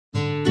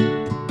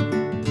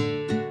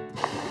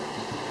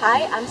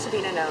Hi, I'm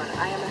Bmun.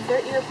 I am a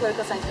third-year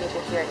political science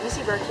major here at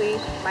UC Berkeley,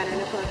 minor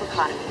in political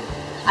economy.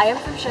 I am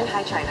from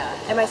Shanghai, China.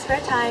 In my spare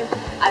time,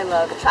 I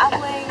love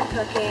traveling,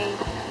 cooking,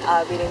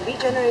 reading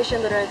Beat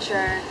Generation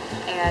literature,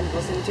 and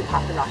listening to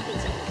pop and rock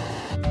music.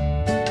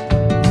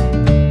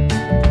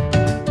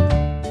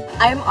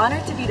 I am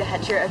honored to be the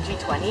head chair of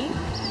G20.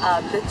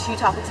 The two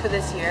topics for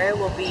this year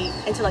will be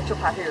intellectual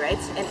property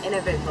rights and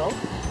innovative growth,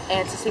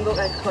 and sustainable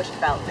agricultural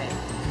development.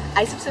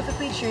 I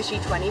specifically choose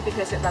G20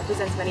 because it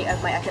represents many of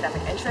my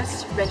academic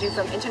interests, ranging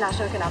from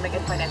international economic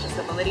and financial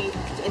stability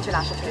to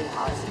international trading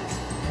policies.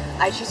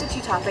 I choose the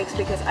two topics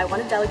because I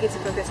wanted delegates to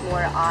focus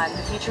more on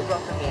the future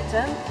growth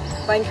momentum.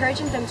 By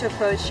encouraging them to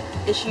approach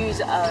issues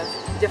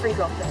of different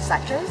growth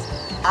sectors,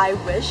 I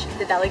wish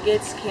the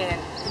delegates can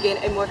gain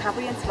a more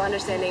comprehensive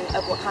understanding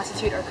of what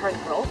constitutes our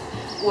current growth,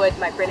 what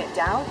might bring it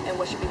down, and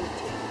what should be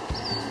maintained.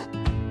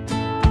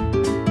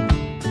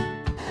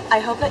 I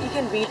hope that you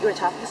can read your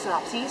topic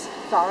synopses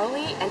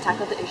thoroughly and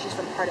tackle the issues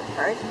from part to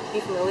part, be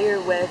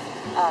familiar with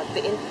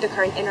the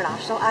current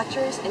international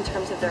actors in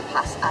terms of their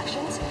past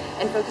actions,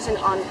 and focusing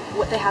on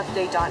what they have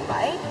done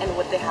right and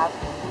what they have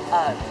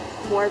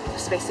more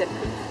space to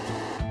improve.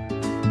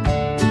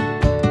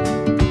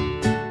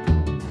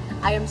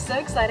 I am so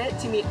excited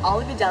to meet all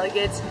of you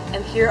delegates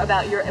and hear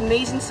about your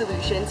amazing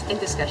solutions and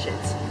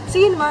discussions.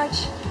 See you in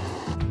March!